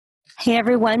Hey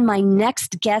everyone, my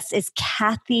next guest is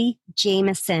Cathy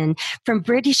Jamison from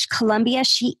British Columbia.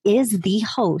 She is the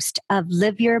host of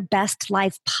Live Your Best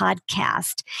Life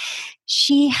podcast.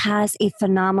 She has a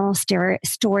phenomenal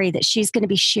story that she's going to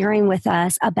be sharing with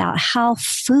us about how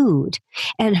food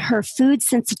and her food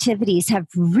sensitivities have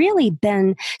really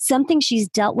been something she's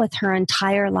dealt with her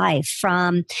entire life,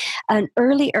 from an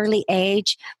early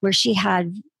age where she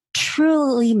had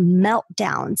truly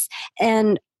meltdowns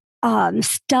and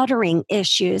stuttering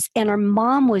issues. And her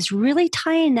mom was really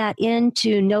tying that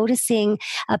into noticing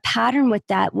a pattern with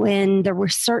that when there were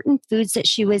certain foods that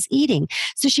she was eating.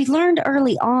 So she learned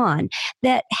early on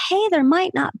that, hey, there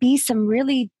might not be some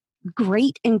really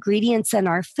great ingredients in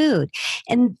our food.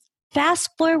 And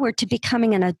fast forward to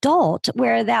becoming an adult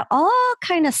where that all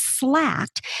kind of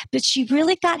slacked, but she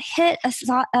really got hit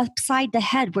upside the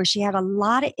head where she had a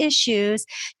lot of issues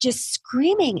just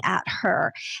screaming at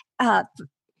her,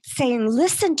 saying,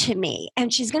 listen to me.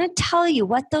 And she's going to tell you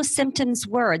what those symptoms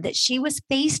were that she was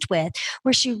faced with,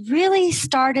 where she really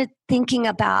started thinking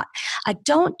about, I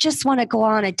don't just want to go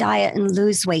on a diet and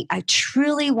lose weight. I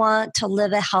truly want to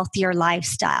live a healthier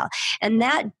lifestyle. And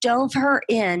that dove her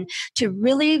in to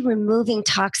really removing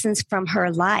toxins from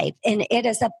her life. And it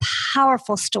is a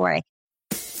powerful story.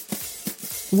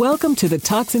 Welcome to the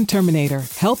Toxin Terminator,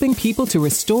 helping people to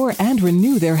restore and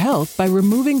renew their health by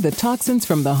removing the toxins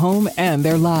from the home and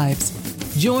their lives.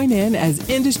 Join in as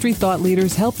industry thought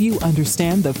leaders help you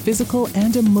understand the physical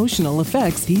and emotional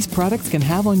effects these products can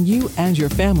have on you and your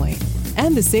family,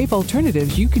 and the safe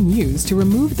alternatives you can use to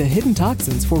remove the hidden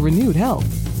toxins for renewed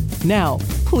health. Now,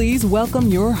 please welcome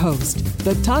your host,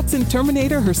 the Toxin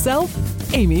Terminator herself,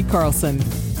 Amy Carlson.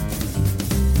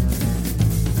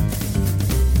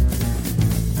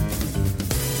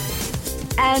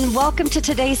 And welcome to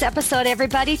today's episode,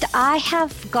 everybody. I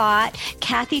have got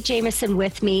Cathy Jamison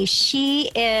with me.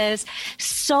 She is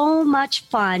so much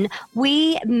fun.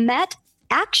 We met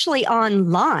actually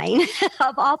online,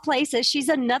 of all places. She's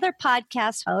another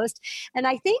podcast host. And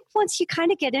I think once you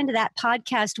kind of get into that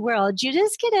podcast world, you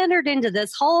just get entered into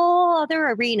this whole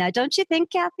other arena. Don't you think,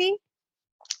 Cathy?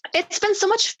 It's been so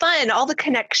much fun. All the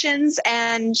connections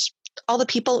and all the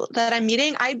people that I'm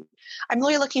meeting. I'm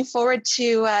really looking forward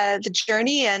to the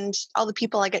journey and all the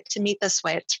people I get to meet this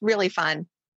way. It's really fun.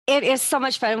 It is so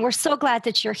much fun. We're so glad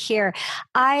that you're here.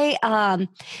 The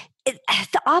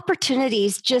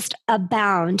opportunities just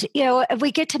abound. You know,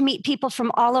 we get to meet people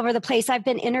from all over the place. I've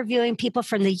been interviewing people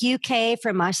from the UK,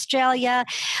 from Australia.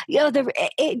 You know,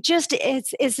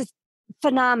 it's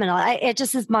phenomenal. It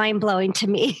just is mind-blowing to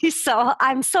me. So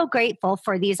I'm so grateful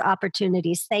for these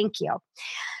opportunities. Thank you.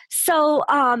 So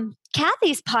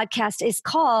Cathy's podcast is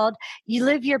called You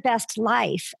Live Your Best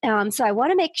Life. So I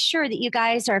want to make sure that you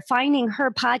guys are finding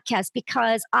her podcast,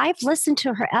 because I've listened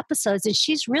to her episodes and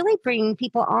she's really bringing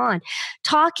people on,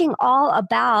 talking all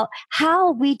about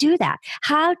how we do that.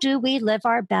 How do we live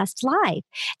our best life?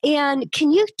 And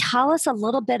can you tell us a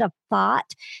little bit of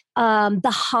thought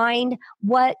behind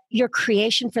what your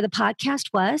creation for the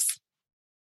podcast was?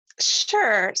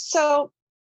 Sure. So,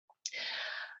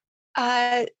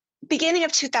 beginning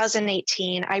of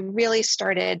 2018, I really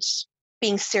started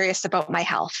being serious about my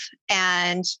health.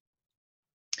 And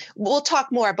we'll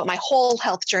talk more about my whole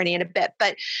health journey in a bit.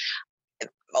 But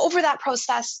over that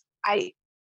process, I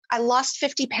lost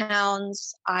 50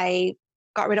 pounds. I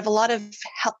got rid of a lot of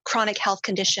chronic health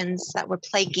conditions that were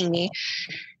plaguing me.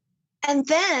 And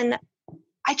then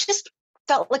I just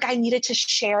felt like I needed to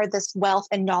share this wealth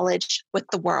and knowledge with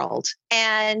the world.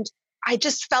 And I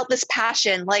just felt this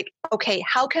passion, like, okay,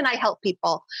 how can I help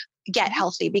people get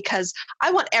healthy? Because I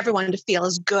want everyone to feel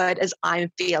as good as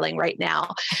I'm feeling right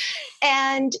now.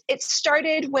 And it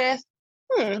started with,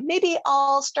 maybe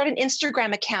I'll start an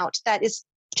Instagram account that is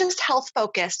just health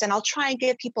focused, and I'll try and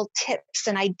give people tips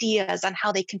and ideas on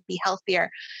how they can be healthier.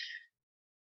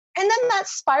 And then that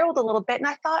spiraled a little bit. And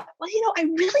I thought, well, I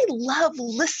really love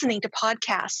listening to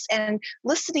podcasts and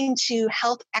listening to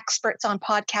health experts on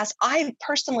podcasts. I've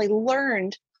personally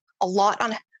learned a lot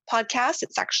on podcasts.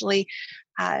 It's actually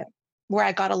where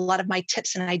I got a lot of my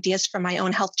tips and ideas from my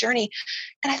own health journey.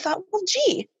 And I thought, well,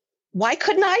 gee, why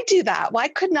couldn't I do that? Why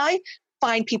couldn't I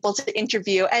find people to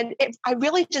interview? And I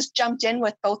really just jumped in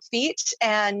with both feet.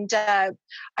 And I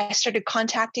started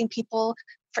contacting people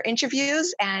for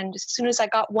interviews. And as soon as I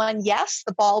got one yes,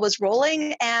 the ball was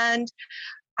rolling. And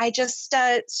I just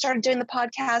started doing the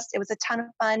podcast. It was a ton of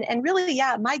fun. And really,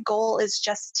 my goal is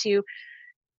just to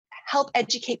help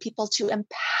educate people, to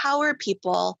empower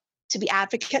people to be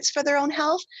advocates for their own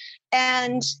health.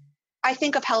 And I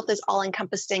think of health as all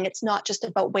encompassing. It's not just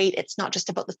about weight. It's not just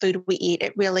about the food we eat.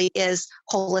 It really is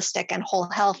holistic and whole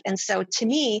health. And so to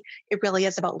me, it really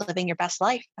is about living your best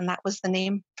life. And that was the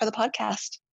name for the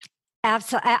podcast.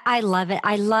 Absolutely. I love it.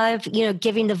 I love,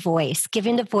 giving the voice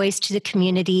to the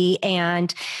community.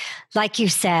 And like you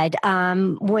said,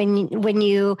 when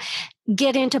you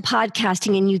get into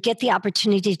podcasting and you get the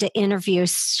opportunity to interview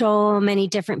so many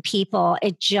different people,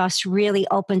 it just really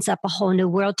opens up a whole new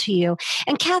world to you.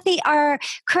 And Cathy,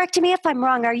 correct me if I'm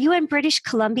wrong, are you in British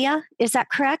Columbia? Is that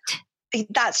correct?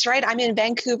 That's right. I'm in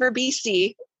Vancouver,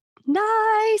 BC.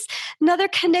 Nice. Another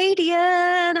Canadian.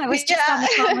 I was just on the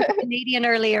phone with a Canadian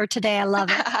earlier today. I love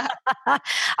it.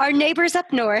 Our neighbors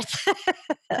up north.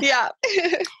 Yeah.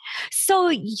 So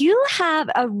you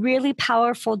have a really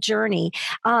powerful journey.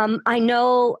 I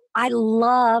know I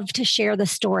love to share the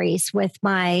stories with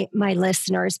my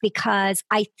listeners because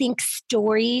I think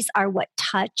stories are what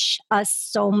touch us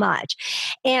so much.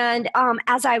 And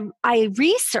as I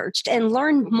researched and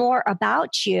learned more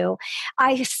about you,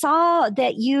 I saw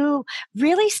that you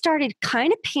really started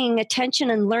kind of paying attention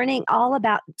and learning all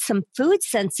about some food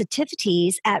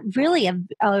sensitivities at really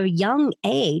a young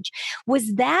age.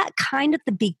 Was that kind of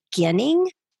the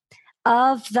beginning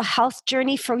of the health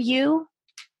journey for you?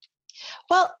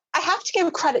 Well, I have to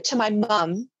give credit to my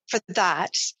mom for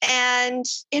that. And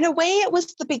in a way, it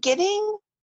was the beginning.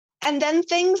 And then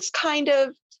things kind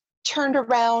of turned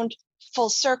around full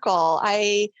circle.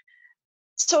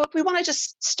 So if we want to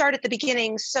just start at the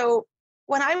beginning. So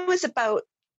when I was about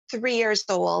 3 years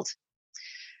old,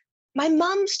 my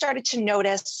mom started to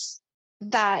notice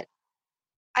that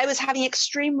I was having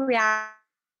extreme reactions.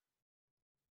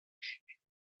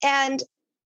 And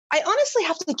I honestly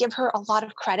have to give her a lot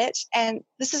of credit. And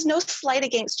this is no slight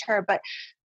against her, but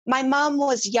my mom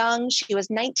was young. She was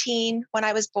 19 when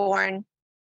I was born,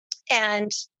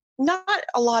 and not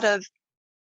a lot of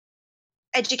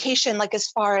education, like as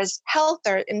far as health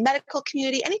or in medical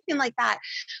community, anything like that.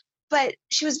 But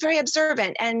she was very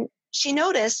observant, and she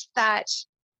noticed that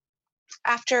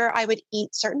after I would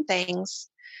eat certain things,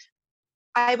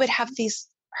 I would have these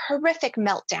horrific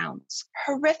meltdowns,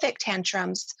 horrific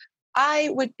tantrums. I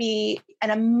would be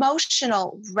an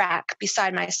emotional wreck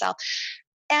beside myself.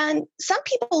 And some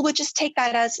people would just take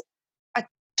that as a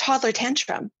toddler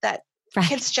tantrum, that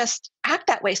kids just act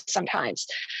that way sometimes.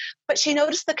 But she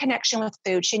noticed the connection with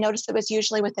food. She noticed it was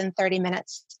usually within 30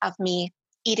 minutes of me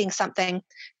eating something,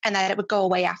 and that it would go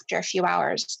away after a few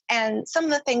hours. And some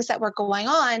of the things that were going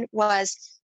on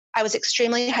was I was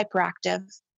extremely hyperactive.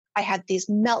 I had these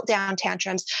meltdown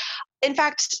tantrums. In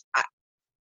fact,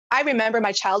 I remember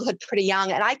my childhood pretty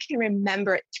young, and I can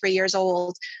remember at 3 years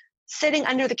old, sitting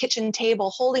under the kitchen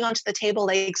table, holding onto the table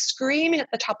leg, screaming at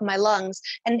the top of my lungs,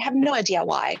 and have no idea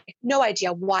why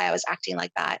I was acting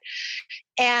like that.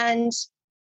 And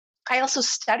I also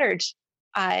stuttered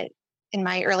in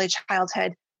my early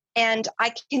childhood. And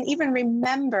I can even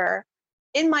remember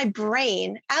in my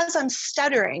brain, as I'm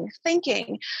stuttering,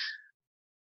 thinking,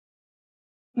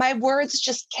 my words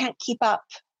just can't keep up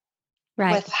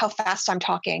with how fast I'm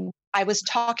talking. I was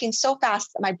talking so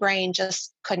fast that my brain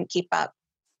just couldn't keep up.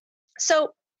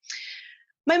 So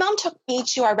my mom took me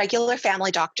to our regular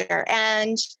family doctor,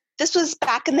 and this was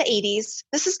back in the 80s.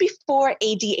 This is before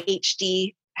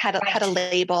ADHD had a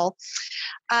label.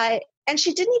 And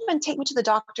she didn't even take me to the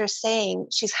doctor saying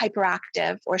she's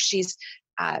hyperactive or she's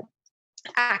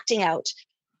acting out.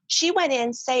 She went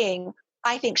in saying,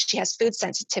 I think she has food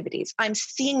sensitivities. I'm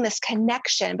seeing this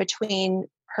connection between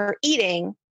her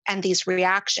eating and these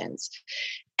reactions.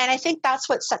 And I think that's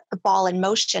what set the ball in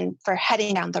motion for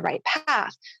heading down the right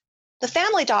path. The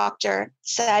family doctor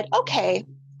said, okay,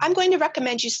 I'm going to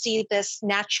recommend you see this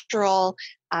natural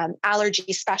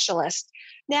allergy specialist.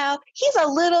 Now, he's a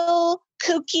little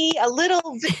kooky, a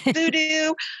little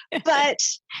voodoo, but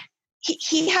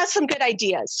he has some good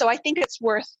ideas. So I think it's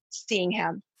worth seeing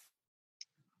him.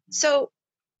 So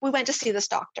we went to see this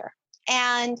doctor,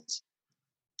 and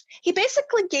he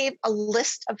basically gave a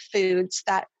list of foods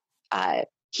that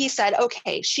he said,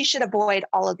 okay, she should avoid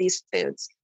all of these foods.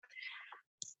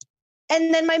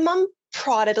 And then my mom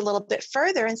prodded a little bit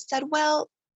further and said, well,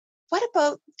 what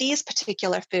about these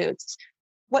particular foods?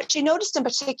 What she noticed in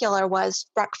particular was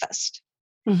breakfast.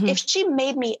 Mm-hmm. If she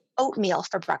made me oatmeal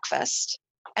for breakfast,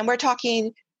 and we're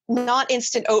talking not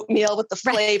instant oatmeal with the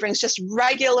flavorings, just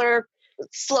regular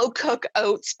slow cook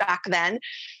oats back then,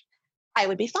 I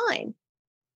would be fine.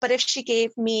 But if she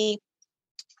gave me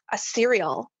a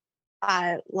cereal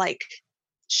like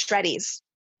Shreddies,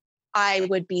 I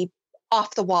would be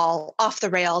off the wall, off the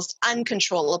rails,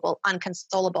 uncontrollable,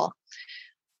 unconsolable.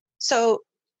 So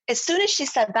as soon as she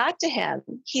said that to him,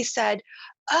 he said,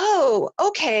 oh,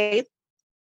 okay,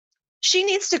 she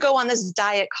needs to go on this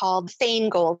diet called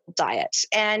Feingold diet.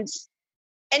 And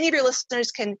any of your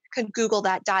listeners can Google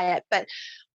that diet. But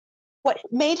what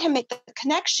made him make the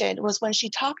connection was when she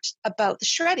talked about the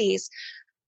Shreddies.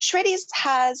 Shreddies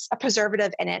has a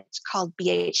preservative in it called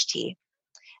BHT.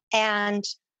 And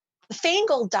the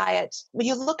Feingold diet, when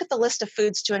you look at the list of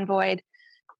foods to avoid,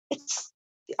 it's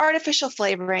the artificial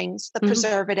flavorings, the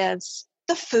preservatives,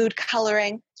 the food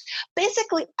coloring,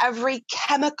 basically every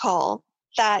chemical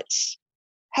that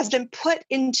has been put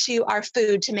into our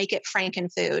food to make it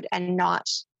frankenfood and not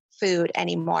food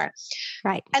anymore.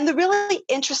 Right. And the really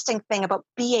interesting thing about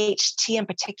BHT in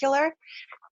particular,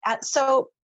 so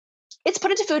it's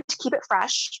put into food to keep it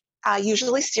fresh,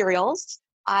 usually cereals.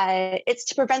 It's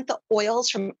to prevent the oils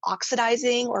from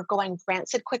oxidizing or going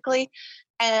rancid quickly.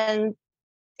 And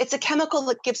it's a chemical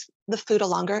that gives the food a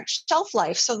longer shelf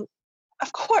life. So,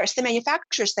 of course, the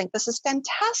manufacturers think this is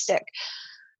fantastic.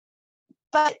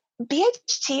 But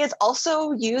BHT is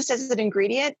also used as an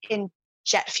ingredient in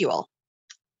jet fuel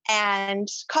and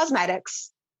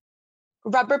cosmetics,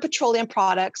 rubber petroleum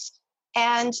products,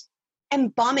 and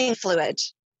embalming fluid.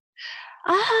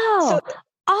 Oh, so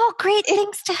all great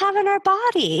things to have in our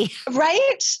body.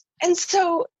 Right? And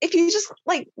so if you just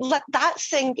let that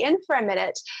sink in for a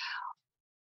minute,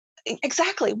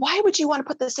 exactly, why would you want to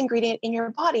put this ingredient in your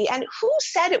body? And who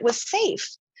said it was safe?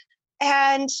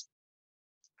 And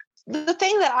the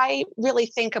thing that I really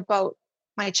think about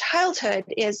my childhood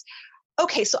is,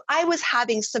 okay, so I was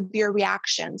having severe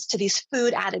reactions to these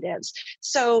food additives.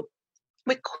 So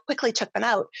we quickly took them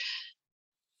out.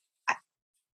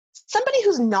 Somebody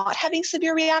who's not having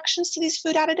severe reactions to these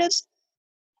food additives,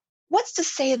 what's to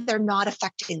say they're not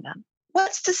affecting them?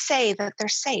 What's to say that they're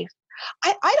safe?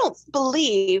 I don't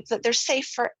believe that they're safe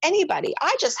for anybody.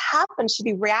 I just happen to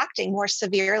be reacting more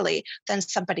severely than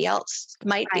somebody else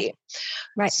might be.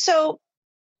 Right. So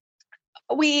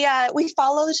we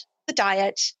followed the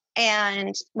diet,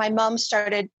 and my mom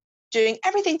started doing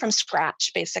everything from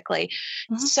scratch, basically.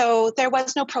 So there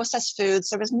was no processed foods.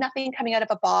 There was nothing coming out of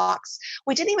a box.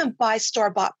 We didn't even buy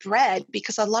store-bought bread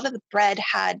because a lot of the bread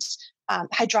had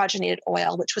hydrogenated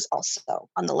oil, which was also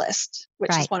on the list,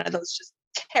 which is one of those just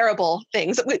terrible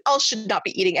things that we all should not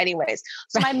be eating anyways.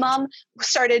 So my mom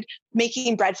started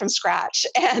making bread from scratch,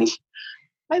 and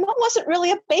my mom wasn't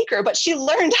really a baker, but she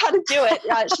learned how to do it.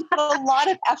 She put a lot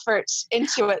of effort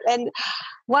into it. And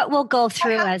what we'll go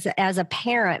through as a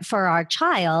parent for our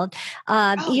child,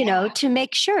 to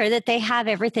make sure that they have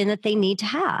everything that they need to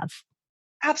have.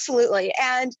 Absolutely.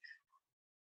 And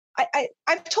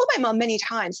I've told my mom many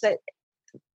times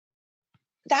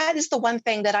that is the one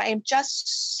thing that I am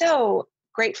just so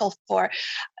grateful for.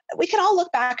 We can all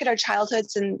look back at our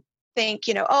childhoods and think,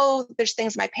 there's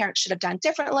things my parents should have done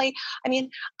differently. I mean,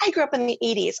 I grew up in the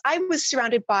 80s. I was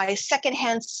surrounded by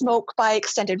secondhand smoke by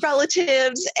extended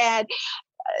relatives, and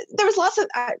there was lots of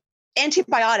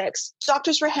antibiotics.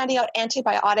 Doctors were handing out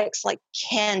antibiotics like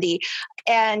candy.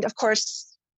 And of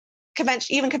course,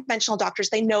 even conventional doctors,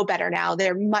 they know better now.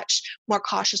 They're much more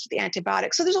cautious with the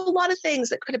antibiotics. So there's a lot of things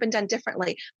that could have been done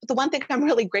differently. But the one thing I'm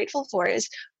really grateful for is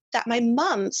that my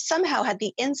mom somehow had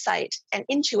the insight and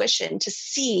intuition to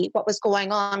see what was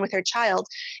going on with her child,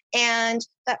 and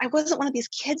that I wasn't one of these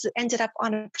kids that ended up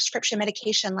on a prescription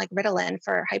medication like Ritalin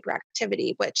for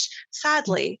hyperactivity, which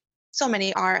sadly so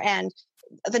many are, and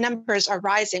the numbers are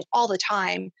rising all the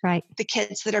time. Right. The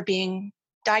kids that are being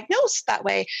diagnosed that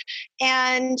way.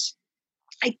 And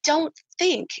I don't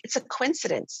think it's a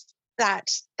coincidence that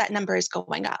number is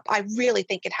going up. I really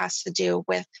think it has to do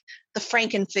with the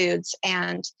frankenfoods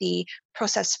and the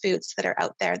processed foods that are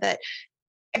out there that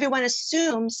everyone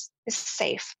assumes is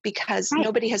safe because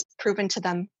nobody has proven to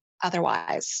them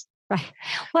otherwise. Right.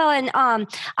 Well, and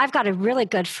I've got a really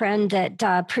good friend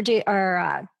that produced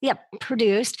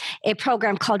a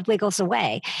program called Wiggles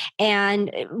Away.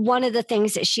 And one of the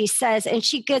things that she says, and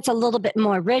she gets a little bit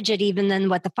more rigid even than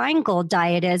what the Feingold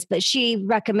diet is, but she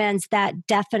recommends that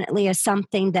definitely is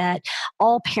something that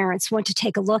all parents want to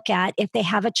take a look at if they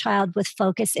have a child with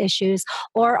focus issues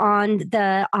or on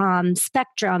the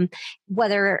spectrum,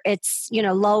 whether it's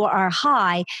low or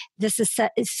high. This is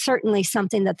certainly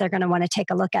something that they're going to want to take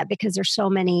a look at, because there's so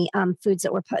many foods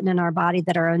that we're putting in our body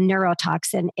that are a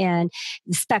neurotoxin, and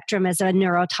the spectrum is a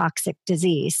neurotoxic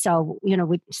disease. So,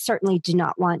 we certainly do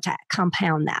not want to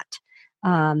compound that.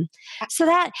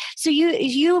 So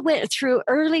you went through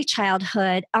early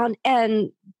childhood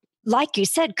and like you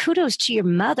said, kudos to your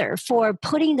mother for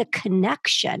putting the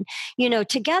connection,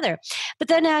 together. But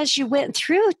then as you went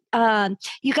through,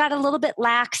 you got a little bit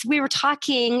lax. We were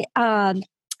talking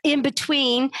in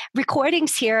between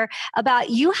recordings here about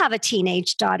you have a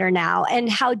teenage daughter now and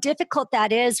how difficult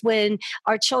that is when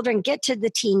our children get to the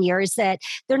teen years, that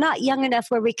they're not young enough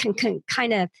where we can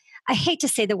kind of, I hate to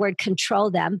say the word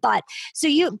control them, but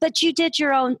you did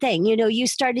your own thing. You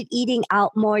started eating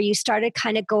out more. You started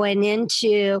kind of going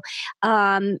into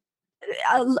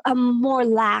a more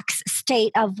lax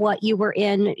state of what you were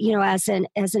in, as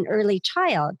an early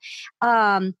child.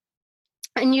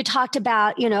 And you talked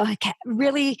about,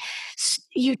 really,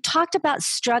 you talked about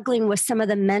struggling with some of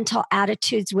the mental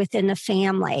attitudes within the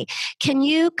family. Can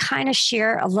you kind of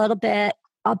share a little bit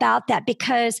about that?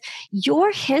 Because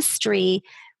your history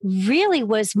really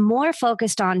was more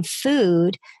focused on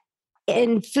food,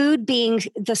 and food being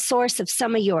the source of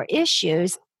some of your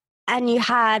issues. And you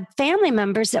had family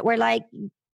members that were like,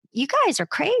 you guys are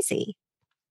crazy.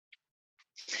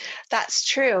 That's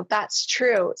true. That's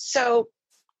true. So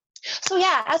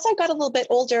yeah, as I got a little bit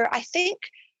older, I think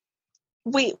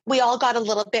we all got a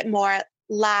little bit more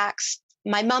lax.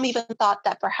 My mom even thought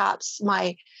that perhaps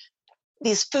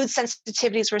these food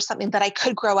sensitivities were something that I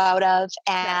could grow out of.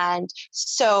 And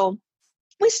so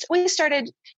we started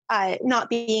not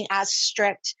being as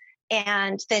strict.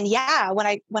 And then, when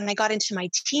I got into my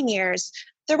teen years,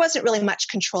 there wasn't really much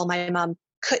control my mom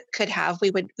could have.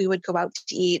 We would go out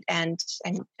to eat and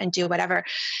do whatever.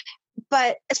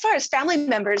 But as far as family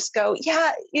members go,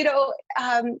 so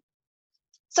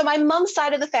my mom's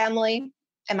side of the family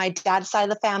and my dad's side of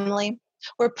the family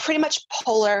were pretty much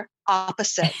polar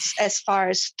opposites as far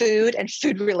as food and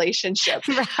food relationships.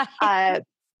 Right.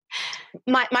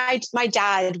 My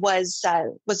dad was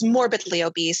morbidly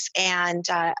obese, and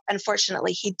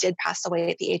unfortunately, he did pass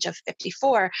away at the age of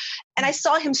 54. And I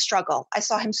saw him struggle. I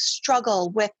saw him struggle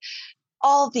with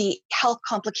all the health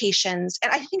complications.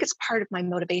 And I think it's part of my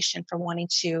motivation for wanting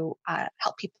to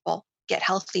help people get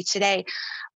healthy today.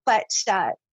 But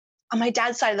on my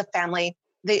dad's side of the family,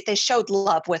 they showed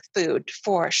love with food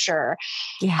for sure.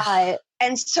 Yeah.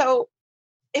 And so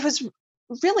it was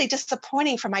really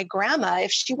disappointing for my grandma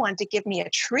if she wanted to give me a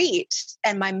treat,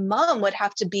 and my mom would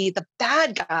have to be the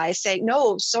bad guy saying,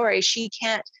 no, sorry, she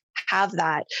can't have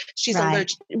that. She's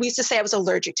allergic. We used to say I was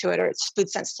allergic to it, or it's food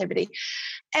sensitivity.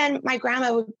 And my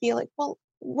grandma would be like, well,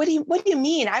 what do you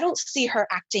mean? I don't see her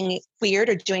acting weird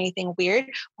or doing anything weird.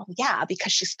 Well, yeah,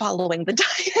 because she's following the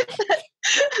diet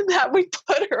that we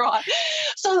put her on.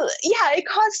 So yeah, it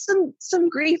caused some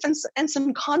grief and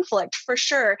some conflict for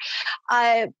sure.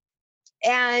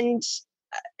 And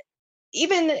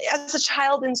even as a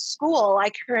child in school, I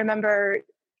can remember,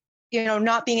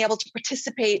 not being able to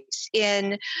participate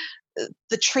in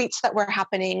the treats that were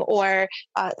happening, or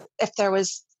if there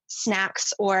was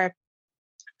snacks, or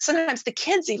sometimes the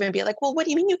kids even be like, well, what do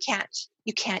you mean you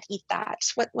can't eat that?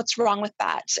 What's wrong with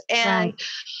that? And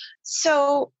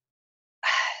so,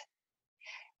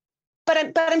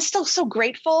 but I'm still so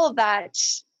grateful that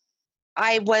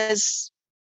I was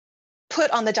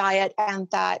put on the diet and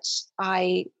that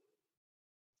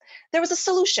there was a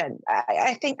solution.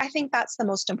 I think that's the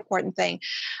most important thing.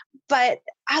 But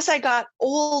as I got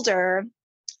older,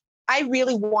 I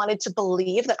really wanted to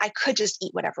believe that I could just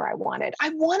eat whatever I wanted.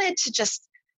 I wanted to just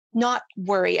not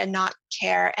worry and not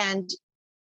care and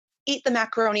eat the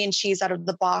macaroni and cheese out of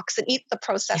the box and eat the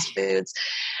processed foods.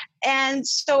 And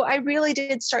so I really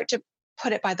did start to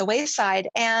put it by the wayside.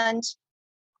 And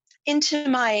into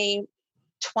my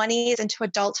 20s, into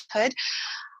adulthood,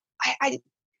 I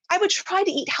would try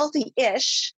to eat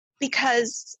healthy-ish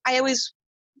because I always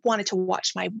wanted to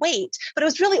watch my weight, but it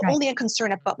was really only a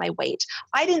concern about my weight.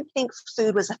 I didn't think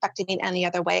food was affecting me in any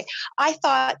other way. I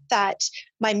thought that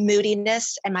my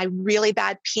moodiness and my really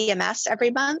bad PMS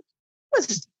every month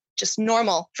was just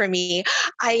normal for me.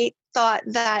 I thought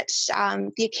that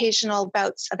the occasional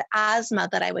bouts of asthma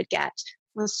that I would get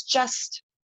was just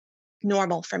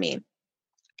normal for me.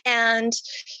 And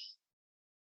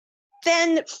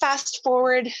then fast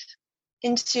forward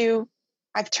into,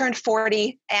 I've turned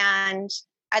 40, and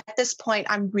at this point,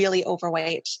 I'm really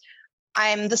overweight.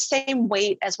 I'm the same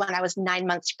weight as when I was 9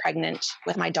 months pregnant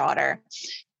with my daughter.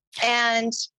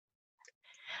 And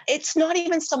it's not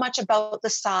even so much about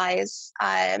the size,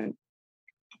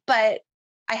 but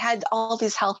I had all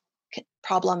these health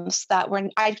problems that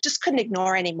I just couldn't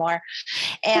ignore anymore.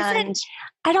 And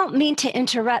I don't mean to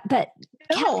interrupt, but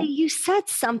Cathy, you said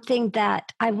something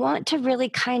that I want to really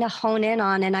kind of hone in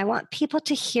on, and I want people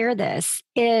to hear this,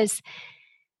 is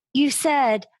you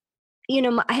said,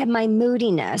 I have my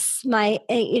moodiness, my,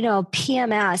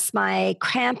 PMS, my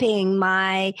cramping,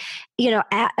 my,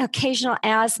 occasional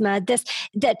asthma,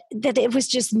 that it was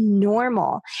just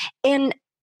normal. And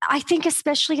I think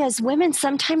especially as women,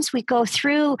 sometimes we go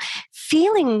through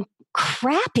feeling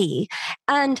crappy.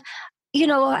 And,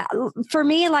 for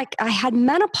me, like I had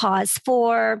menopause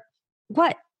for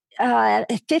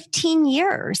 15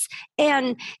 years,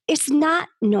 and it's not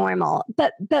normal,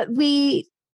 but we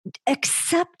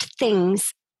accept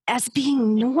things as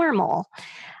being normal.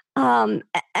 And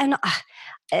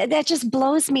that just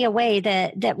blows me away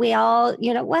that we all,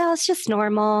 well, it's just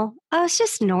normal. Oh, it's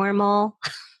just normal.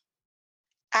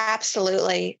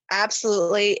 Absolutely.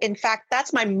 Absolutely. In fact,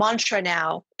 that's my mantra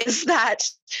now, is that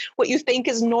what you think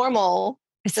is normal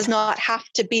does not have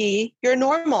to be your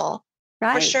normal.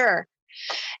 Right. For sure.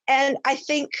 And I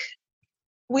think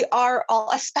we are all,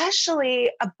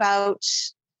 especially about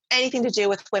anything to do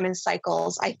with women's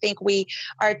cycles, I think we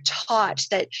are taught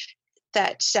that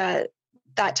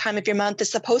time of your month is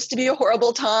supposed to be a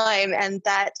horrible time, and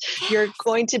that you're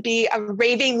going to be a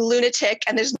raving lunatic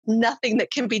and there's nothing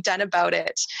that can be done about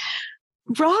it.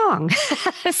 Wrong.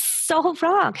 So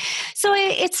wrong. So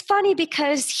it's funny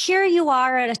because here you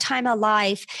are at a time of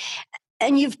life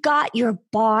and you've got your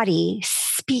body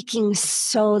speaking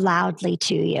so loudly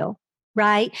to you.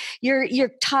 Right.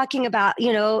 You're talking about,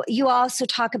 you also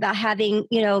talk about having,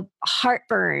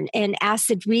 heartburn and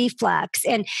acid reflux.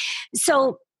 And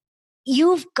so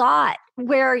you've got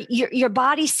where your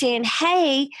body's saying,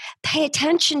 hey, pay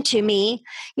attention to me.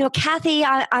 Cathy,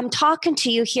 I'm talking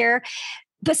to you here.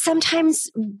 But sometimes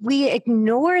we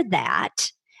ignore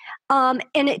that. And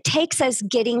it takes us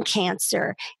getting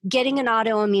cancer, getting an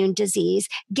autoimmune disease,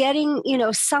 getting,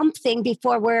 something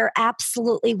before we're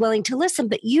absolutely willing to listen.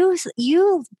 But you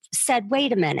said,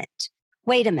 wait a minute,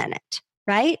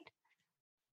 right?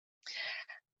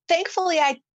 Thankfully,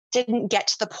 I didn't get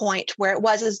to the point where it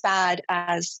was as bad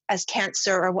as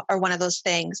cancer or one of those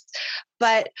things.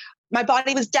 But my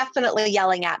body was definitely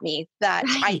yelling at me that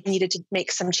I needed to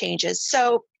make some changes.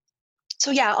 So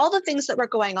yeah, all the things that were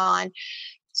going on.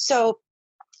 So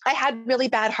I had really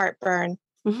bad heartburn,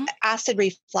 acid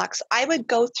reflux. I would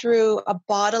go through a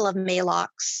bottle of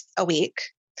Maalox a week.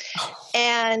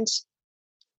 And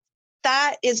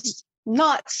that is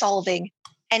not solving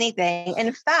anything.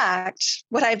 In fact,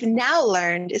 what I've now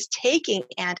learned is taking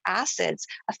antacids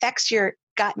affects your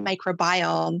gut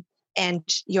microbiome and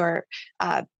your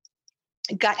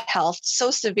gut health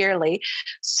so severely.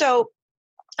 So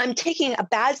I'm taking a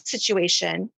bad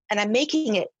situation and I'm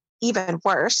making it even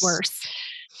worse.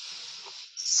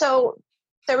 So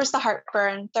there was the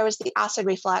heartburn, there was the acid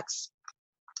reflux.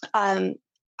 I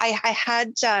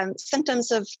had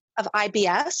symptoms of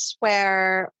IBS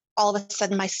where all of a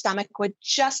sudden my stomach would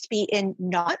just be in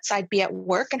knots. I'd be at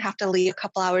work and have to leave a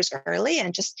couple hours early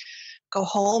and just go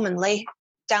home and lay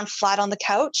down flat on the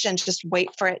couch and just wait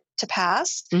for it to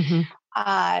pass.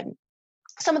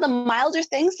 Some of the milder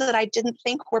things that I didn't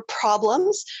think were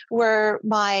problems were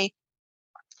my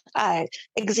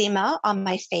eczema on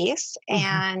my face.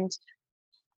 And,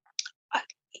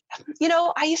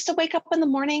 I used to wake up in the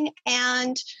morning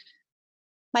and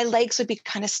my legs would be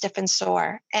kind of stiff and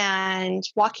sore. And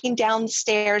walking down the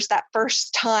stairs that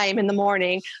first time in the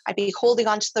morning, I'd be holding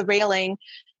onto the railing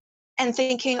and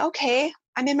thinking, okay,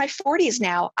 I'm in my 40s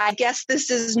now. I guess this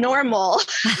is normal.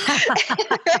 I'm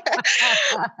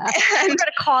going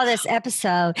to call this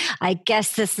episode, I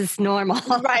guess this is normal.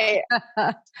 Right.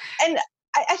 And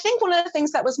I think one of the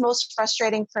things that was most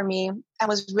frustrating for me and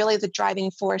was really the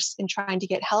driving force in trying to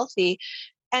get healthy,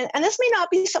 and this may not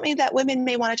be something that women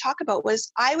may want to talk about, was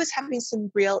I was having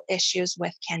some real issues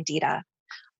with candida.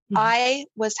 I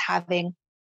was having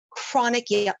chronic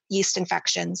yeast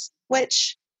infections,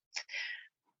 which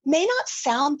may not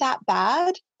sound that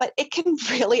bad, but it can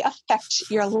really affect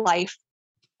your life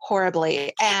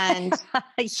horribly. And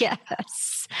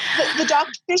yes, the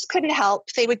doctors couldn't help.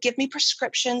 They would give me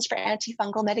prescriptions for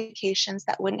antifungal medications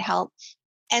that wouldn't help.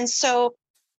 And so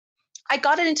I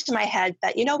got it into my head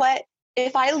that, you know what,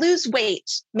 if I lose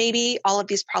weight, maybe all of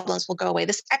these problems will go away.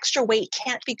 This extra weight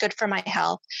can't be good for my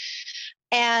health.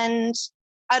 And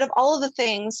out of all of the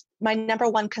things, my number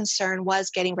one concern was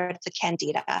getting rid of the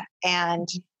candida. And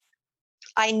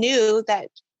I knew that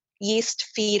yeast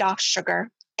feed off sugar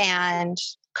and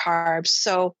carbs.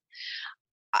 So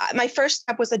my first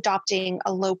step was adopting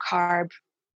a low carb,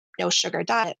 no sugar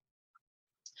diet.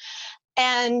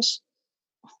 And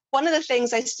one of the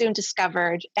things I soon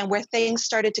discovered, and where things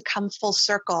started to come full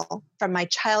circle from my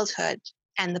childhood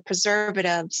and the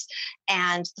preservatives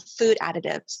and the food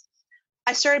additives,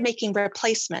 I started making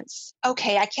replacements.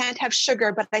 Okay, I can't have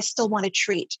sugar, but I still want a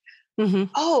treat.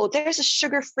 Oh, there's a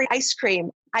sugar-free ice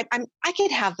cream. I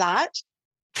could have that.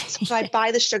 So I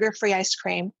buy the sugar-free ice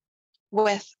cream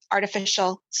with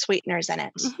artificial sweeteners in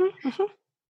it.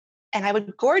 And I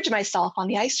would gorge myself on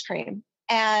the ice cream.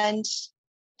 And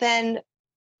then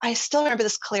I still remember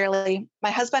this clearly.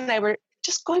 My husband and I were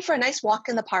just going for a nice walk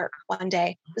in the park one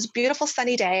day. It was a beautiful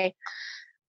sunny day.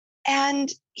 And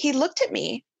he looked at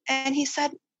me and he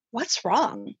said, "What's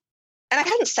wrong?"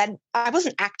 And I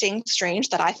wasn't acting strange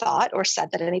that I thought or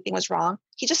said that anything was wrong.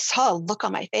 He just saw a look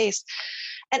on my face.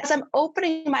 And as I'm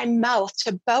opening my mouth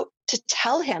to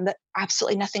tell him that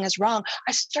absolutely nothing is wrong,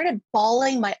 I started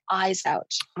bawling my eyes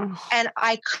out. Oh. And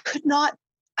I could not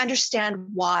understand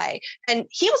why. And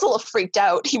he was a little freaked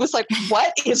out. He was like,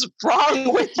 "What is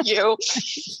wrong with you?"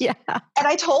 Yeah. And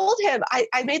I told him,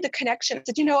 I made the connection. I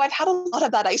said, I've had a lot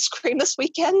of that ice cream this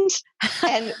weekend,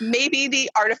 and maybe the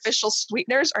artificial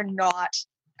sweeteners are not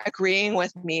agreeing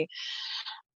with me.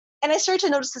 And I started to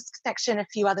notice this connection, a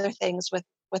few other things with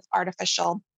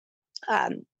artificial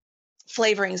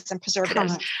flavorings and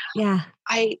preservatives. Yeah.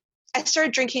 I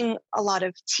started drinking a lot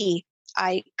of tea.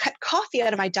 I cut coffee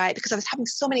out of my diet because I was having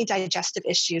so many digestive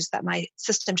issues that my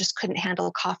system just couldn't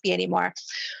handle coffee anymore.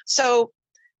 So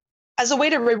as a way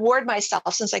to reward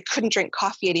myself, since I couldn't drink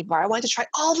coffee anymore, I wanted to try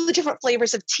all the different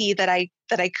flavors of tea that I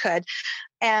could.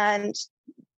 And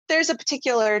there's a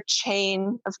particular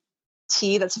chain of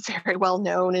tea that's very well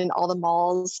known in all the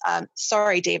malls.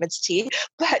 Sorry, David's Tea,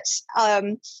 but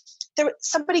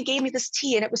somebody gave me this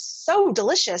tea and it was so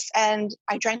delicious, and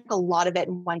I drank a lot of it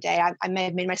in one day. I may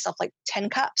have made myself like 10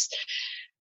 cups.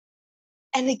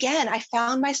 And again, I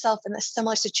found myself in a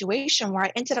similar situation where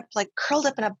I ended up like curled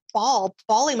up in a ball,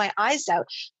 bawling my eyes out,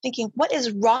 thinking, "What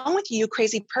is wrong with you, you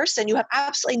crazy person? You have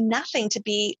absolutely nothing to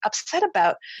be upset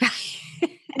about."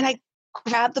 And I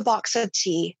grab the box of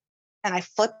tea and I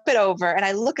flip it over and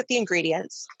I look at the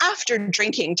ingredients after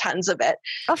drinking tons of it.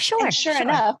 Oh, sure. And sure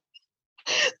enough,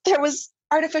 there was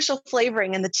artificial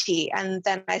flavoring in the tea. And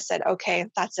then I said, "Okay,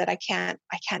 that's it. I can't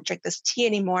drink this tea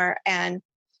anymore." And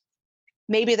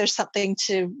maybe there's something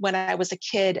to when I was a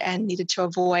kid and needed to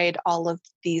avoid all of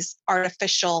these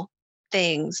artificial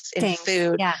things in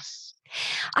food. Yeah.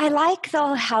 I like,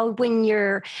 though, how when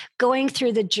you're going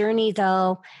through the journey,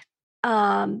 though,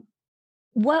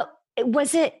 what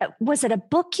was it? Was it a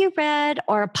book you read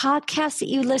or a podcast that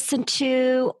you listened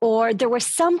to, or there was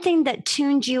something that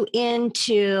tuned you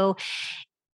into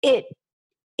it?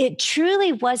 It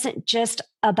truly wasn't just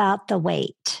about the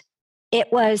weight. It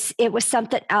was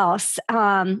something else.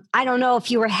 I don't know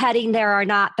if you were heading there or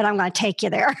not, but I'm going to take you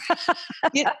there.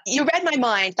 You read my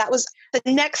mind. That was the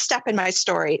next step in my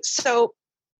story. So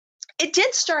it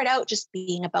did start out just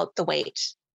being about the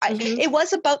weight. It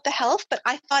was about the health, but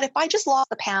I thought if I just lost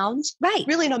the pounds, right,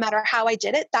 really no matter how I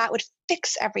did it, that would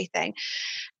fix everything.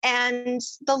 And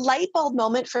the light bulb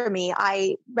moment for me,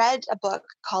 I read a book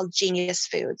called Genius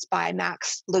Foods by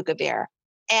Max Lugavere.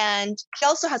 And he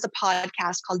also has a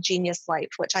podcast called Genius Life,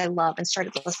 which I love and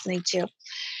started listening to.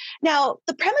 Now,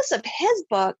 the premise of his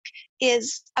book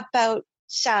is about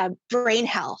brain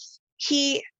health.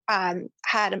 He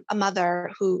had a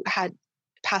mother who had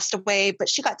passed away, but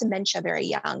she got dementia very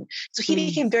young. So he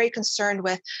became very concerned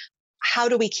with how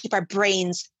do we keep our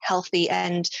brains healthy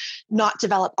and not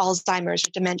develop Alzheimer's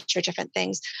or dementia or different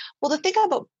things. Well, the thing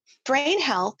about brain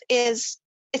health is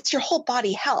it's your whole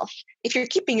body health. If you're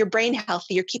keeping your brain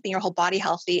healthy, you're keeping your whole body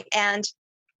healthy. And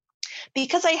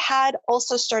because I had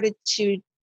also started to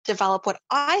develop what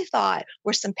I thought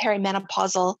were some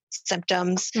perimenopausal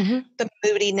symptoms, the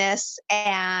moodiness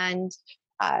and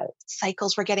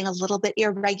cycles were getting a little bit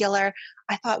irregular,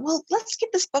 I thought, well, let's give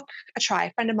this book a try.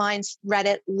 A friend of mine read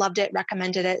it, loved it,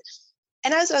 recommended it.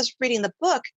 And as I was reading the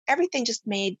book, everything just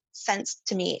made sense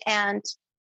to me. And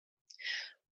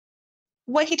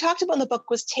what he talked about in the book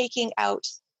was taking out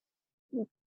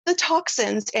the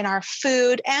toxins in our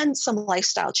food and some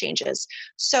lifestyle changes.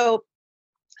 So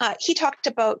he talked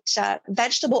about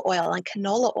vegetable oil and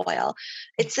canola oil.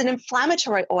 It's an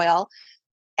inflammatory oil,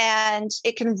 and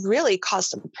it can really cause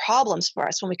some problems for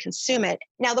us when we consume it.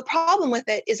 Now, the problem with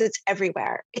it is it's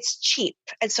everywhere. It's cheap.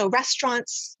 And so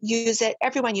restaurants use it.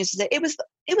 Everyone uses it. It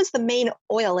was the main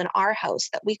oil in our house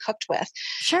that we cooked with.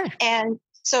 Sure. And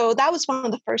so that was one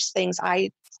of the first things I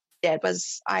did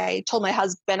was I told my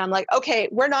husband, I'm like, "Okay,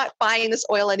 we're not buying this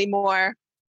oil anymore.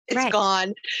 It's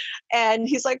gone." And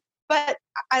he's like, "But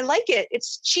I like it.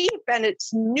 It's cheap and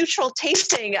it's neutral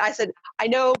tasting." I said, "I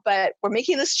know, but we're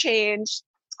making this change.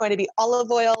 It's going to be olive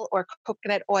oil or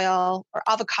coconut oil or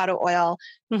avocado oil.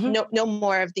 No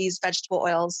more of these vegetable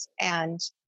oils and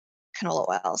canola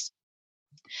oils."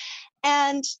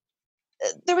 And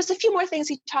there was a few more things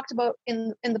he talked about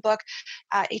in the book.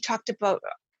 He talked about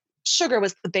sugar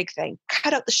was the big thing.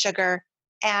 Cut out the sugar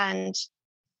and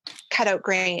cut out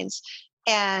grains.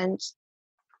 And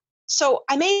so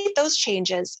I made those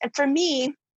changes. And for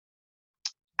me,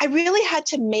 I really had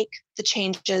to make the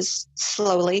changes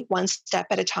slowly, one step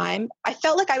at a time. I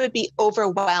felt like I would be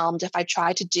overwhelmed if I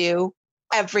tried to do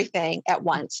everything at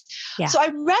once. Yeah. So I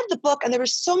read the book and there were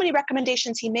so many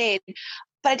recommendations he made,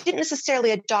 but I didn't necessarily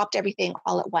adopt everything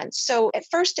all at once. So at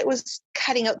first it was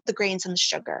cutting out the grains and the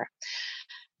sugar.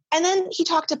 And then he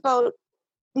talked about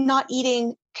not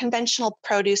eating conventional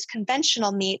produce,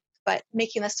 conventional meat, but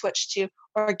making the switch to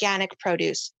organic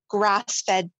produce,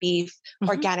 grass-fed beef,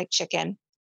 organic chicken.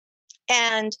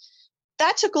 And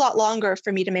that took a lot longer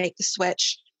for me to make the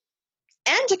switch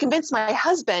and to convince my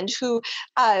husband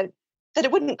that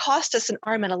it wouldn't cost us an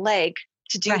arm and a leg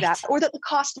to do that, or that the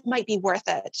cost might be worth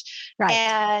it. Right.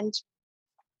 And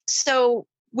so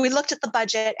we looked at the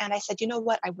budget and I said, you know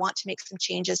what? I want to make some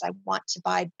changes. I want to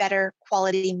buy better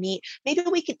quality meat. Maybe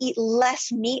we could eat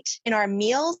less meat in our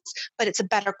meals, but it's a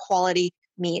better quality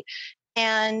meat.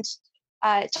 And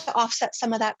to offset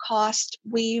some of that cost,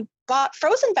 we bought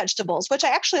frozen vegetables, which I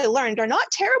actually learned are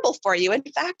not terrible for you. In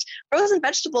fact, frozen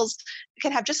vegetables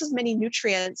can have just as many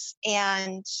nutrients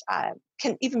and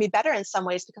can even be better in some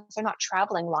ways because they're not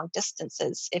traveling long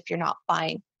distances if you're not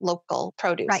buying local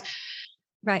produce.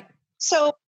 Right.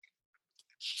 So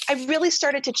I really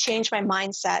started to change my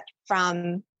mindset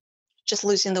from just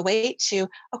losing the weight to,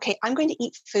 okay, I'm going to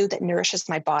eat food that nourishes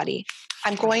my body.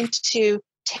 I'm going to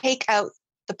take out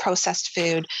the processed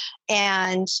food.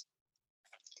 And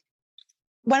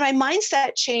when my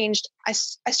mindset changed, I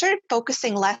started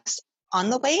focusing less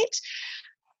on the weight,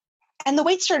 and the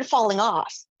weight started falling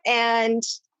off. And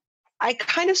I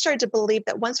kind of started to believe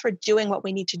that once we're doing what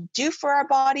we need to do for our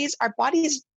bodies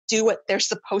do what they're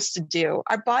supposed to do.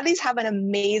 Our bodies have an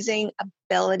amazing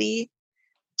ability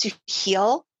to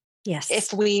heal. Yes.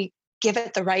 If we give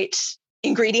it the right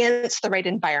ingredients, the right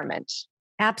environment.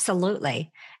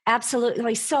 Absolutely.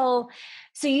 So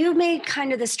you made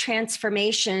kind of this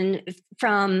transformation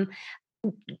from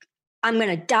I'm going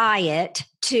to diet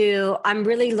to I'm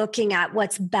really looking at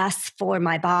what's best for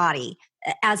my body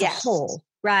as a whole,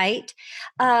 right?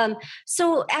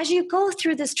 So as you go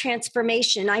through this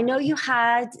transformation, I know you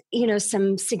had,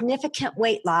 some significant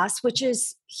weight loss, which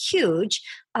is huge,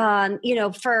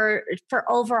 for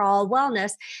overall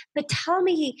wellness. But tell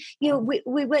me,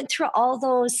 we went through all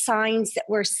those signs that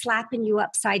were slapping you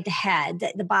upside the head,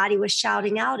 that the body was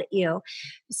shouting out at you.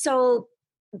 So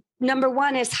number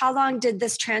one is, how long did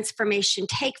this transformation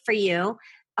take for you?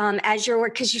 As your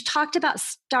work, because you talked about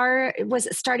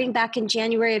starting back in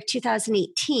January of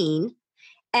 2018,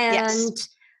 and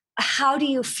how do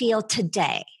you feel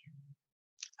today?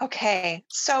 Okay,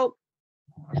 so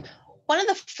one of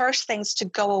the first things to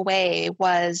go away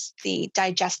was the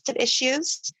digestive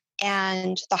issues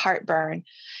and the heartburn.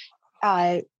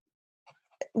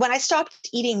 When I stopped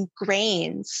eating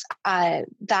grains,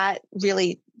 that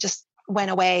really just went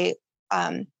away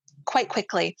quite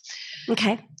quickly.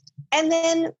 Okay. And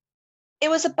then it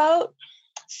was about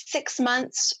 6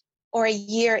 months or a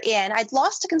year in, I'd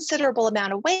lost a considerable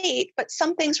amount of weight, but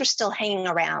some things were still hanging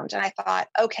around. And I thought,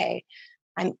 okay,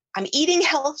 I'm eating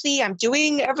healthy. I'm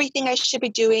doing everything I should be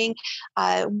doing.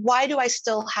 Why do I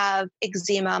still have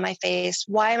eczema on my face?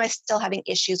 Why am I still having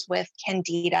issues with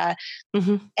candida?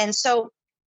 And so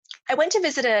I went to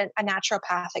visit a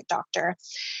naturopathic doctor.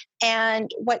 And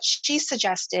what she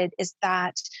suggested is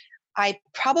that I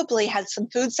probably had some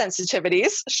food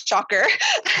sensitivities, shocker.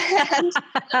 And,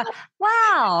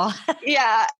 wow.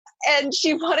 Yeah. And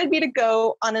she wanted me to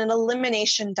go on an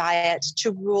elimination diet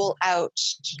to rule out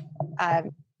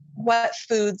what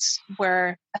foods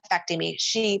were affecting me.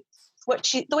 The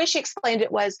way she explained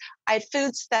it was I had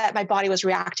foods that my body was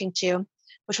reacting to,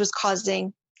 which was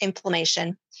causing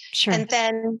inflammation. Sure. And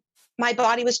then my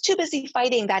body was too busy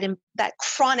fighting that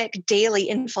chronic daily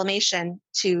inflammation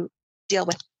to deal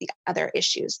with the other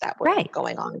issues that were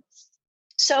going on.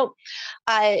 So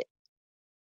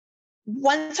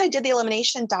once I did the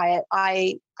elimination diet,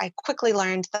 I quickly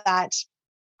learned that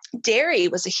dairy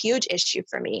was a huge issue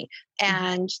for me.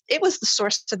 And it was the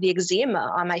source of the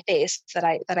eczema on my face that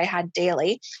I had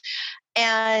daily.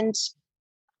 And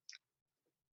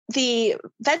the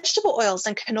vegetable oils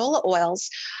and canola oils,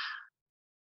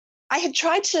 I had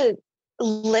tried to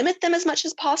limit them as much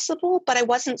as possible, but I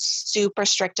wasn't super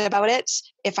strict about it.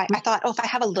 I thought, if I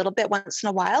have a little bit once in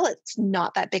a while, it's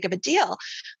not that big of a deal.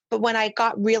 But when I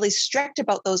got really strict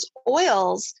about those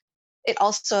oils, it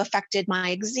also affected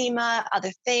my eczema, other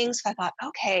things. So I thought,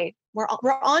 okay, we're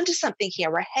on to something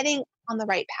here. We're heading on the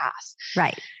right path.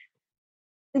 Right.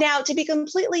 Now, to be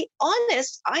completely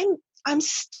honest, I'm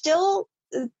still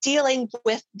dealing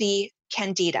with the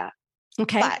candida.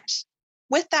 Okay. But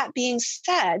with that being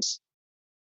said,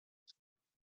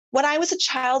 When I was a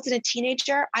child and a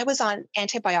teenager, I was on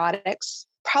antibiotics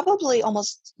probably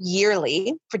almost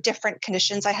yearly for different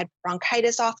conditions. I had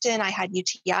bronchitis often, I had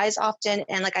UTIs often.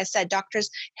 And like I said, doctors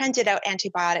handed out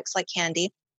antibiotics like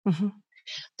candy. Mm-hmm.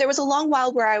 There was a long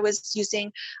while where I was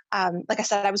using, like I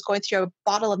said, I was going through a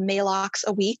bottle of Maalox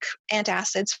a week,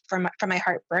 antacids for my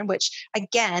heartburn, which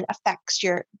again affects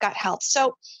your gut health.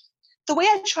 So the way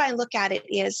I try and look at it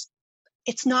is,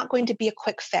 it's not going to be a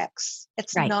quick fix.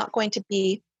 It's Right. not going to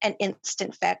be an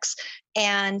instant fix.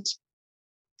 And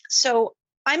so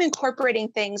I'm incorporating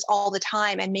things all the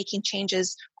time and making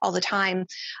changes all the time.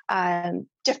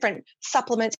 Different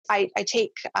supplements. I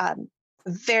take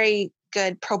very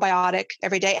good probiotic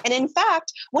every day. And in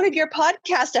fact, one of your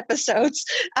podcast episodes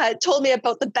told me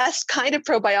about the best kind of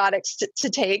probiotics to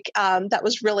take. That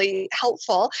was really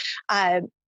helpful.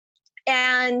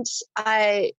 And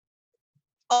I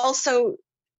also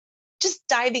just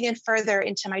diving in further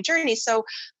into my journey. So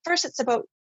first, it's about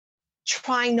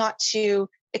trying not to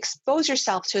expose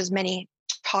yourself to as many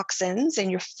toxins in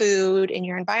your food, in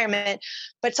your environment,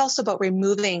 but it's also about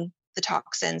removing the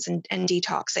toxins and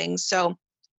detoxing. So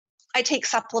I take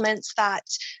supplements that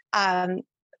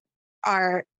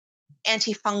are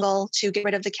antifungal to get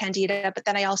rid of the candida, but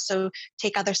then I also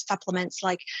take other supplements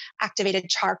like activated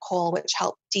charcoal, which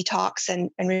help detox and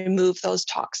remove those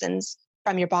toxins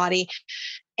from your body.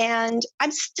 And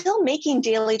I'm still making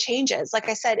daily changes. Like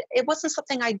I said, it wasn't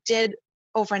something I did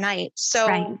overnight. So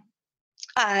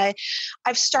Right.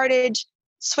 I've started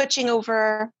switching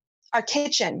over our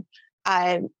kitchen.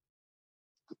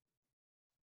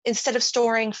 Instead of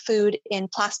storing food in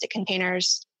plastic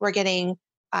containers, we're getting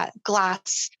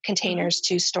glass containers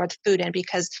to store the food in,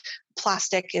 because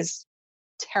plastic is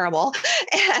terrible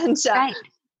and Right.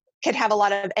 can have a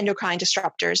lot of endocrine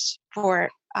disruptors for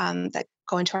that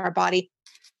go into our body.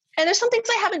 And there's some things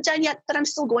I haven't done yet that I'm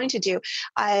still going to do.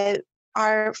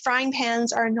 Our frying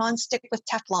pans are nonstick with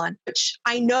Teflon, which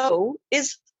I know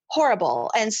is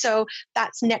horrible. And so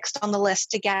that's next on the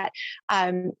list to get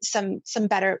some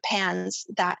better pans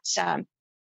that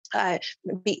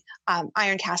be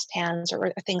iron cast pans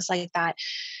or things like that.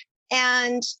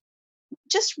 And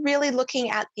just really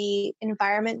looking at the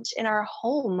environment in our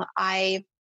home, I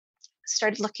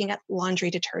started looking at laundry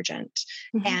detergent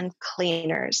and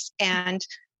cleaners and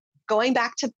going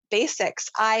back to basics.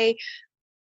 I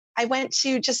went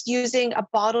to just using a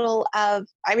bottle of,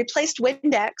 I replaced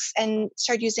Windex and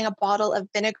started using a bottle of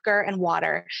vinegar and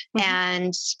water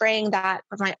and spraying that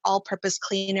for my all-purpose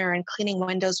cleaner and cleaning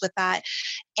windows with that.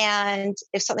 And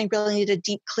if something really needed a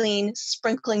deep clean,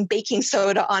 sprinkling baking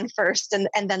soda on first and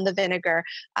then the vinegar.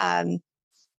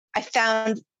 I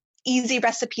found easy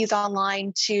recipes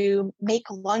online to make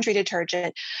laundry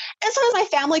detergent. And sometimes my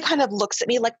family kind of looks at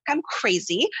me like I'm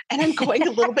crazy and I'm going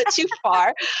a little bit too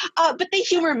far, but they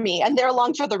humor me and they're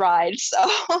along for the ride. So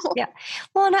Yeah.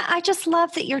 Well, and I just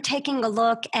love that you're taking a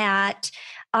look at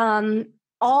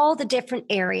all the different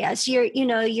areas.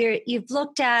 You've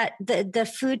looked at the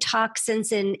food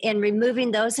toxins and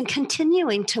removing those and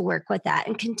continuing to work with that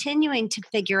and continuing to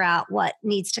figure out what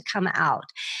needs to come out.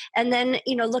 And then,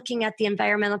 looking at the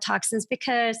environmental toxins,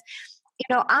 because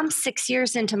I'm 6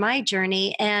 years into my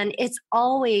journey and it's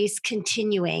always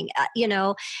continuing.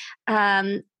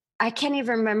 I can't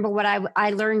even remember what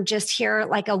I learned just here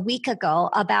like a week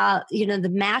ago about, the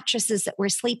mattresses that we're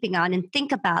sleeping on. And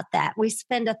think about that. We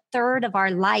spend a third of our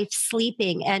life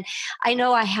sleeping. And I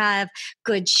know I have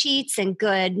good sheets and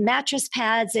good mattress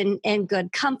pads and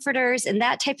good comforters and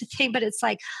that type of thing, but it's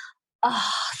like,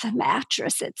 the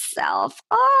mattress itself.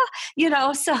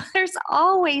 So there's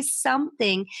always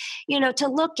something, to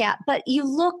look at. But you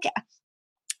look at,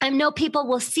 I know people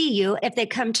will see you if they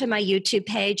come to my YouTube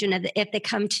page and if they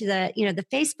come to the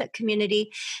Facebook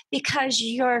community, because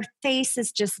your face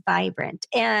is just vibrant.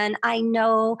 And I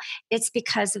know it's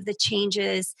because of the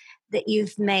changes that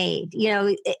you've made.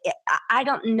 I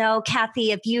don't know,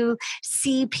 Cathy, if you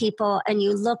see people and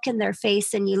you look in their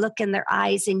face and you look in their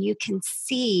eyes and you can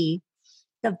see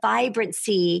the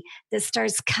vibrancy that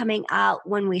starts coming out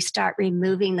when we start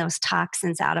removing those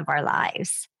toxins out of our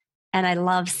lives. And I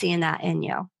love seeing that in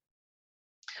you.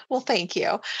 Well, thank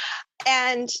you.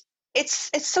 And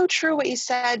it's so true what you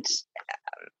said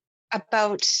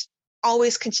about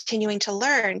always continuing to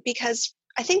learn, because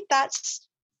I think that's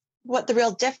what the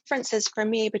real difference is for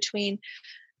me between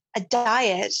a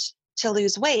diet to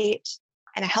lose weight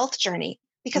and a health journey.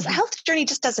 Because a health journey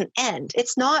just doesn't end.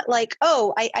 It's not like,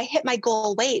 I hit my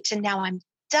goal weight and now I'm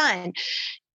done.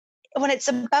 When it's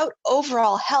about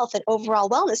overall health and overall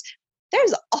wellness,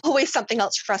 there's always something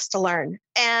else for us to learn.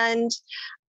 And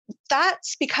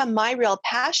that's become my real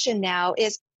passion now,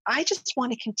 is I just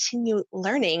want to continue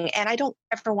learning and I don't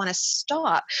ever want to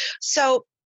stop. So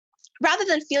rather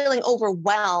than feeling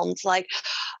overwhelmed, like,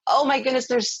 oh my goodness,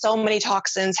 there's so many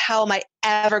toxins. How am I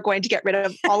ever going to get rid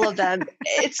of all of them?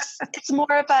 It's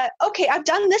more of a, okay, I've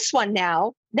done this one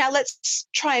now. Now let's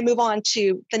try and move on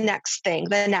to the next thing,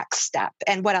 the next step.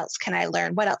 And what else can I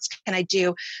learn? What else can I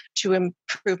do to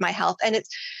improve my health? And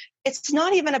it's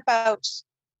not even about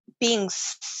being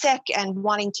sick and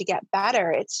wanting to get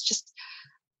better. It's just,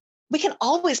 we can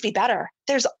always be better.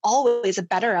 There's always a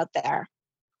better out there.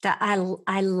 That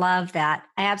I love that.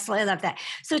 I absolutely love that.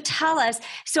 So tell us,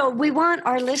 so we want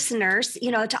our listeners,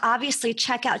 to obviously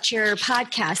check out your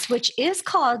podcast, which is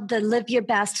called the Live Your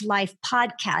Best Life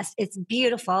podcast. It's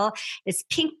beautiful. It's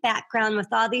pink background with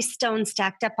all these stones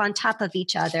stacked up on top of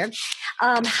each other.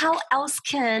 How else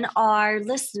can our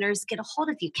listeners get a hold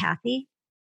of you, Cathy?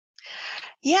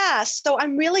 Yeah, so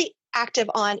I'm really active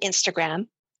on Instagram.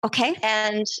 Okay.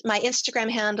 And my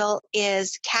Instagram handle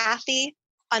is Cathy_Live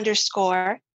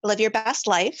Your Best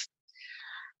Life.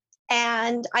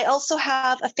 And I also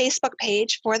have a Facebook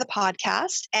page for the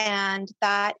podcast, and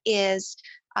that is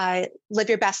Live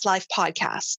Your Best Life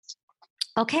Podcast.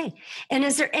 Okay. And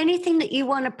is there anything that you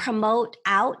want to promote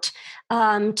out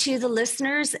to the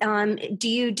listeners? Do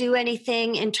you do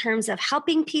anything in terms of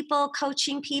helping people,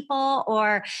 coaching people,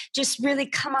 or just really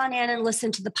come on in and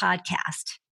listen to the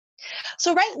podcast?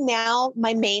 So right now,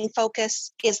 my main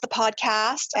focus is the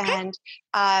podcast, Okay.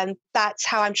 and that's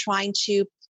how I'm trying to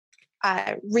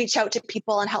reach out to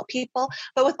people and help people.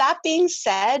 But with that being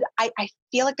said, I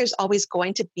feel like there's always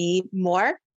going to be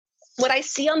more. What I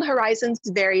see on the horizons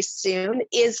very soon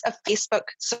is a Facebook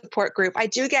support group. I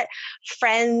do get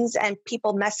friends and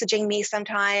people messaging me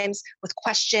sometimes with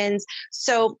questions.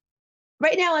 So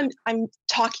right now, I'm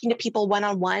talking to people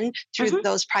one-on-one through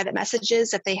those private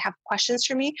messages if they have questions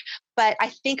for me. But I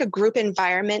think a group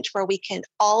environment where we can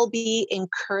all be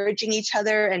encouraging each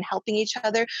other and helping each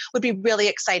other would be really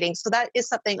exciting. So that is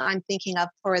something I'm thinking of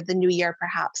for the new year,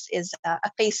 perhaps, is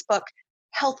a Facebook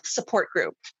health support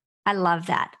group. I love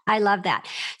that. I love that.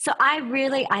 So I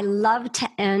love to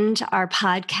end our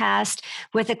podcast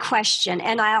with a question,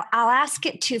 and I'll ask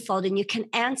it twofold, and you can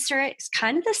answer it. It's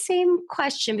kind of the same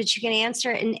question, but you can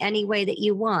answer it in any way that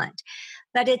you want.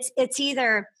 But it's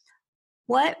either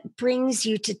what brings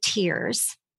you to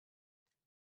tears.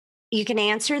 You can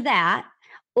answer that,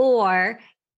 or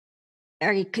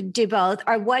you could do both.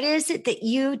 Or what is it that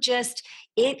you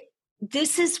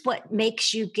this is what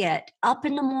makes you get up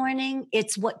in the morning.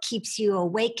 It's what keeps you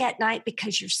awake at night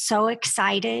because you're so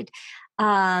excited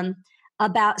about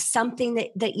something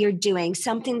that you're doing,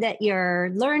 something that you're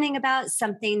learning about,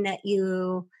 something that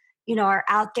you are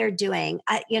out there doing.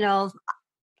 I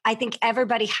think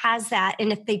everybody has that.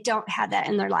 And if they don't have that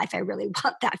in their life, I really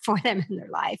want that for them in their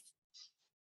life.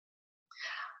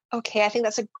 Okay, I think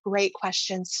that's a great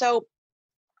question. So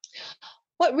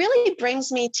what really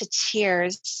brings me to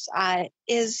tears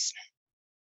is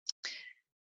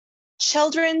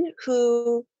children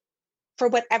who, for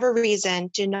whatever reason,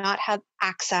 do not have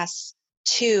access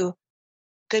to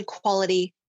good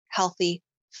quality, healthy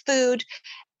food.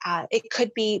 It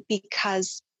could be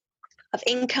because of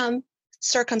income,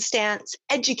 circumstance,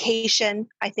 education,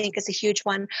 I think is a huge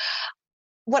one.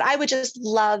 What I would just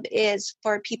love is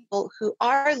for people who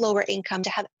are lower income to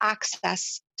have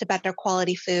access to better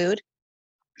quality food.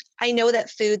 I know that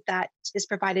food that is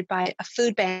provided by a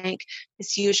food bank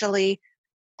is usually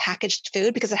packaged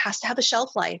food because it has to have a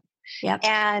shelf life. Yep.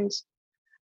 And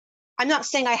I'm not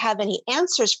saying I have any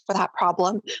answers for that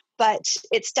problem, but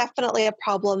it's definitely a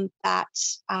problem that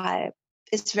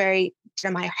is very dear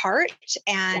to my heart.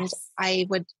 And Yes. I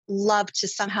would love to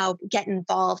somehow get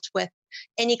involved with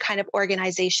any kind of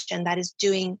organization that is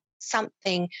doing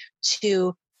something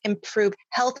to improve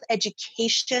health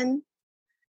education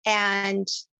and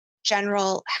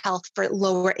general health for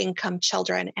lower income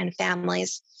children and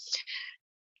families.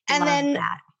 And Love then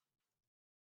that.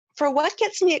 For what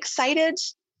gets me excited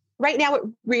right now, it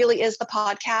really is the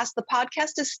podcast. The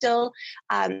podcast is still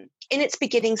in its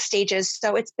beginning stages.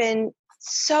 So it's been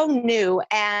so new,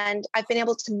 and I've been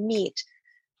able to meet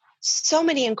so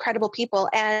many incredible people.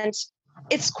 And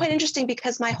it's quite interesting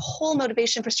because my whole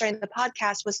motivation for starting the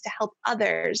podcast was to help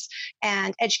others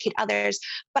and educate others.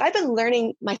 But I've been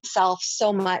learning myself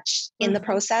so much in the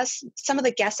process. Some of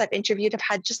the guests I've interviewed have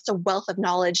had just a wealth of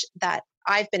knowledge that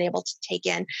I've been able to take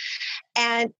in.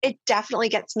 And it definitely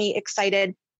gets me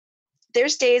excited.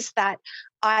 There's days that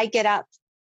I get up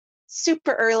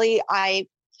super early.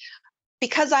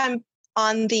 Because I'm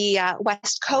on the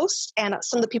West Coast, and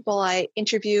some of the people I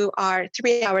interview are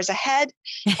 3 hours ahead.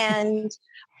 And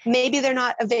maybe they're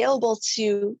not available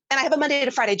to, and I have a Monday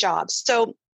to Friday job.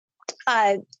 So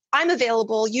I'm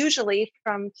available usually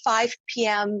from 5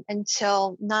 p.m.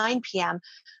 until 9 p.m.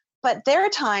 But their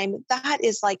time, that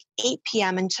is like 8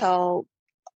 p.m. until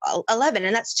 11,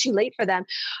 and that's too late for them.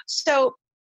 So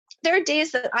there are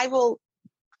days that I will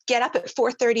get up at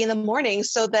 4:30 in the morning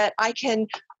so that I can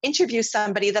interview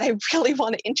somebody that I really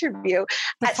want to interview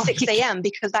at 6 a.m.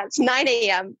 because that's 9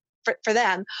 a.m. for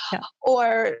them. Yeah.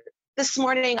 Or this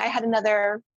morning I had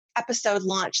another episode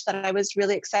launch that I was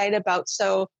really excited about.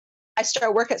 So I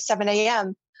start work at 7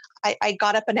 a.m. I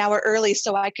got up an hour early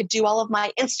so I could do all of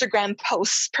my Instagram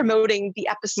posts promoting the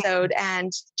episode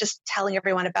and just telling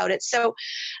everyone about it. So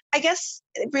I guess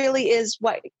it really is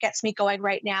what gets me going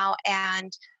right now.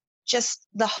 And just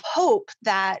the hope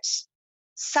that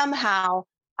somehow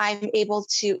I'm able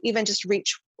to even just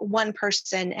reach one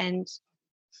person and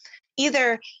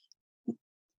either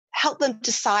help them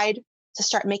decide to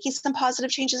start making some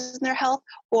positive changes in their health,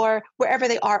 or wherever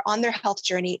they are on their health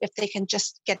journey, if they can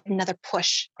just get another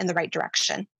push in the right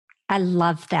direction. I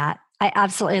love that. I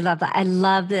absolutely love that. I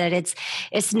love that it's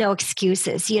no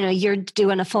excuses. You're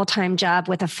doing a full-time job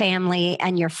with a family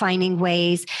and you're finding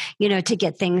ways, to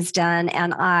get things done.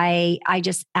 And I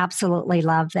just absolutely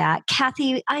love that.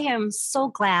 Cathy, I am so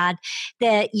glad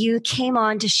that you came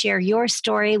on to share your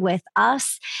story with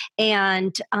us,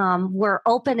 and we're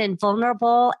open and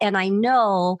vulnerable. And I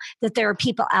know that there are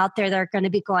people out there that are going to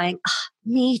be going,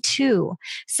 me too.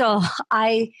 So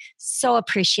I so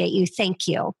appreciate you. Thank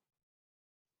you.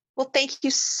 Well, thank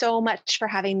you so much for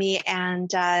having me and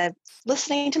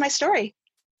listening to my story.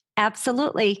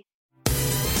 Absolutely.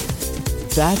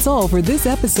 That's all for this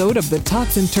episode of The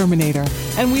Toxin Terminator,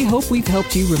 and we hope we've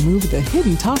helped you remove the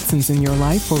hidden toxins in your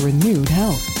life for renewed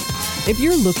health. If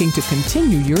you're looking to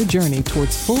continue your journey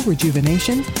towards full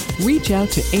rejuvenation, reach out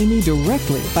to Amy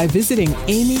directly by visiting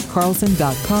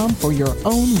amycarlson.com for your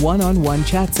own one-on-one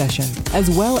chat session,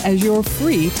 as well as your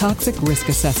free toxic risk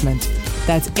assessment.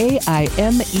 That's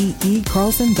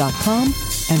AIMEEcarlson.com.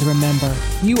 And remember,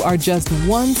 you are just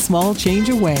one small change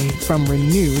away from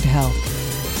renewed health.